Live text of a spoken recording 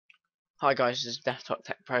Hi guys, this is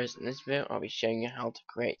DesktopTechPros. In this video I'll be showing you how to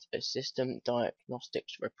create a system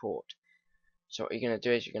diagnostics report. So what you're going to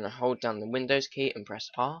do is you're going to hold down the Windows key and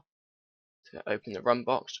press R to open the run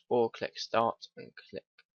box, or click start and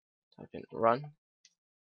type in run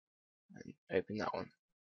and open that one.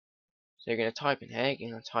 So you're going to type in here,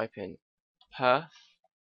 you're going to type in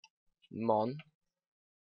perfmon,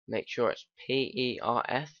 make sure it's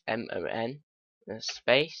PERFMON, and a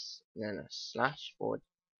space, and then a slash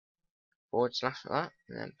forward slash like that,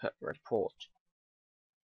 and then put report.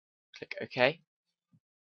 Click OK.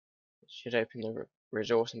 It should open the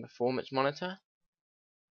resource and performance monitor.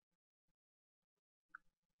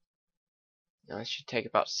 Now it should take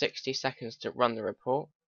about 60 seconds to run the report.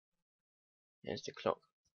 Here's the clock.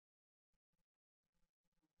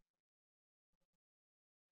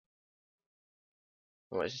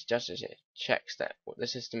 What this does is it checks that the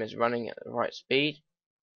system is running at the right speed.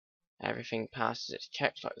 Everything passes its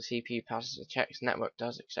checks, like the CPU passes the checks, network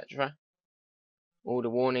does, etc. All the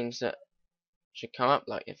warnings that should come up,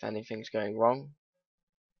 like if anything's going wrong,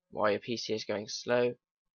 why your PC is going slow.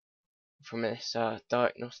 From this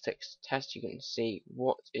diagnostics test, you can see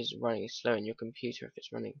what is running slow in your computer, if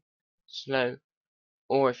it's running slow,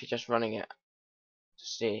 or if you're just running it to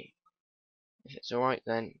see if it's alright.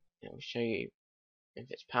 Then it will show you if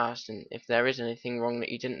it's passed and if there is anything wrong that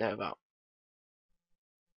you didn't know about.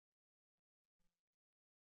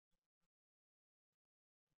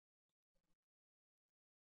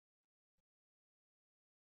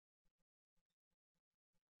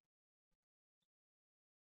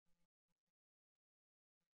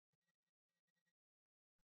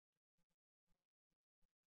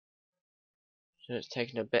 So it's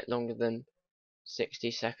taken a bit longer than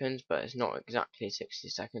 60 seconds, but it's not exactly 60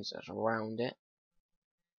 seconds, that's around it.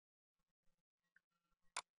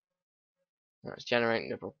 Now it's generating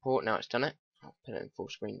the report, now it's done it. I'll put it in full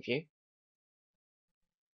screen view.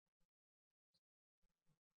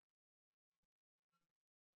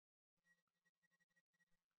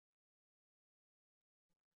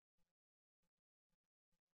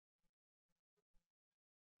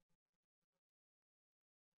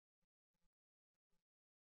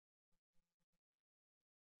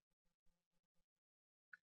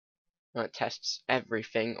 Now it tests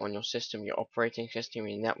everything on your system, your operating system,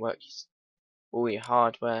 your network, all your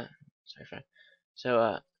hardware, so forth.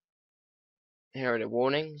 So here are the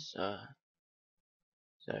warnings.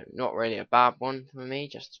 So not really a bad one for me,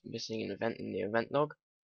 just missing an event in the event log.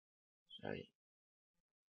 So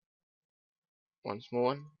one small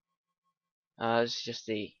one. This is just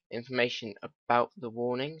the information about the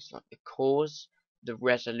warnings, like the cause, the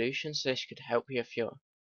resolution. So this could help you if your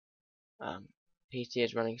PC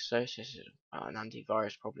is running slow. So this is an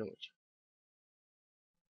antivirus problem, which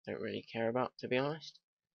I don't really care about, to be honest.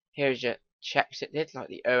 Here's your checks it did, like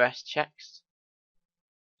the OS checks.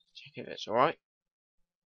 Check if it's alright.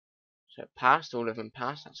 So it passed, all of them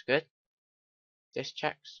passed, that's good. Disk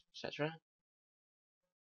checks, etc.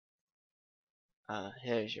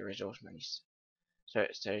 Here's your resource menus. So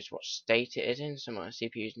it shows what state it is in. So my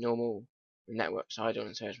CPU is normal, the network's idle,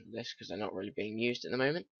 and so is this, because they're not really being used at the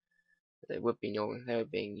moment. But they would be normal if they were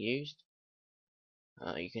being used.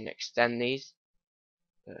 You can extend these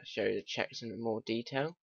to show the checks in more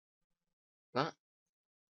detail. That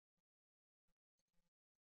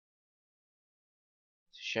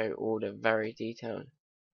to show all the very detailed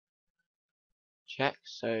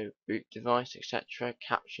checks, so boot device, etc.,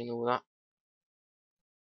 caption, all that.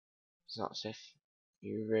 So that's if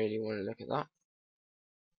you really want to look at that.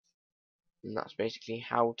 And that's basically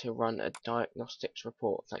how to run a diagnostics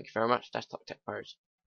report. Thank you very much, Desktop Tech Pros.